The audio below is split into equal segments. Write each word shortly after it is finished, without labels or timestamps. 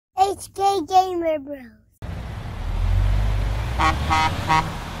HK Gamer Bros.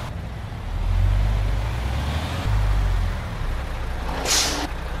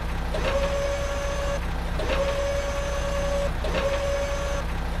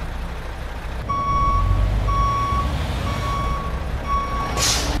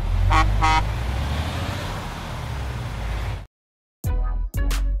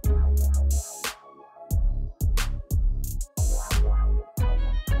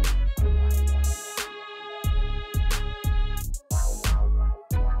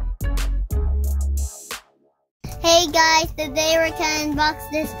 Hey guys, today we're gonna unbox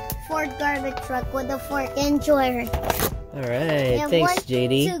this Ford garbage truck with a fork and joyride. Alright, thanks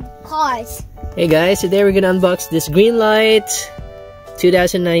JD. 2 cars. Hey guys, today we're gonna unbox this Greenlight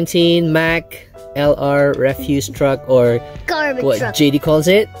 2019 Mack LR Refuse Truck, or Garbage what truck. JD calls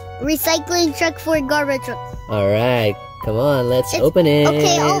it? Recycling truck for garbage truck. Alright, come on, let's open it.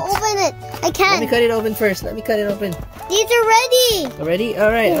 Okay, I'll open it. I can. Let me cut it open first. Let me cut it open. These are ready. Ready?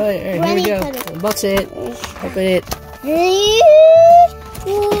 Alright, here we go. Cut it. Unbox it. Open it. Woo.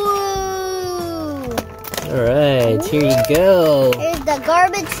 Alright, here you go. Here's the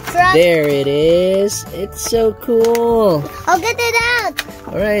garbage truck. There it is. It's so cool. I'll get it out.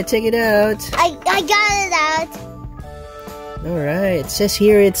 Alright, take it out. I got it out. Alright, it says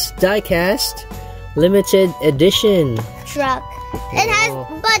here it's die-cast limited edition Truck. It has,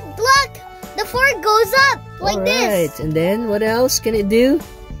 but look, the fork goes up like this. Alright, and then what else can it do?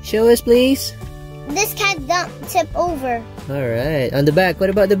 Show us, please. This can't tip over. Alright, on the back, what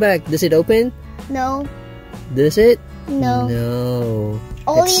about the back? Does it open? No. Does it? No. No.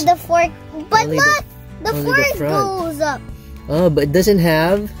 Only the fork. But only look, the only fork the front. goes up. Oh, but it doesn't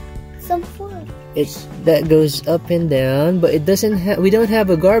have Some fork. that goes up and down, but it doesn't have, we don't have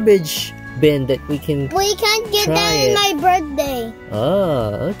a garbage bin that we can We can't get that in my birthday.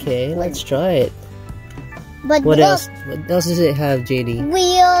 Oh, okay, let's try it. But What look, else? What else does it have, JD?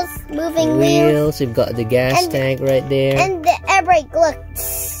 wheels, moving wheels. We've got the gas tank right there. And the air brake, look.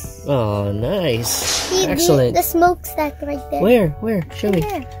 Oh, nice. See, Excellent. The smokestack right there. Where? Show me.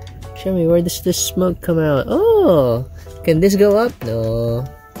 There. Show me, where does the smoke come out? Oh, can this go up? No,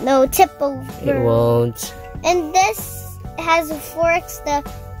 No, tip over. it won't. And this has forks to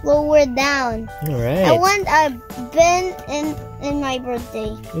lower down. Alright. I want a bin in my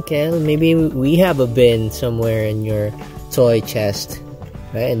birthday. Okay, maybe we have a bin somewhere in your toy chest.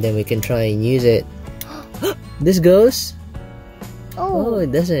 Right, and then we can try and use it. This goes? Oh,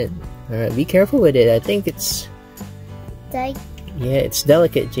 it doesn't. Alright, be careful with it. I think it's... Yeah, it's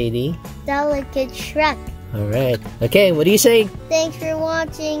delicate, JD. Delicate truck. Alright. Okay, what do you say? Thanks for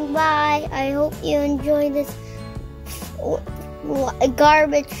watching. Bye. I hope you enjoy this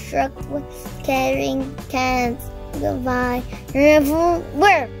garbage truck with carrying cans. Goodbye.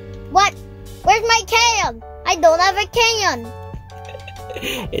 Where? What? Where's my can? I don't have a can.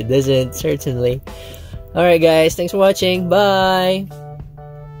 It doesn't, certainly. Alright guys, thanks for watching. Bye.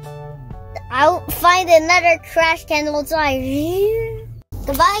 I'll find another trash can outside.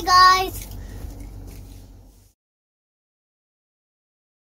 Goodbye guys.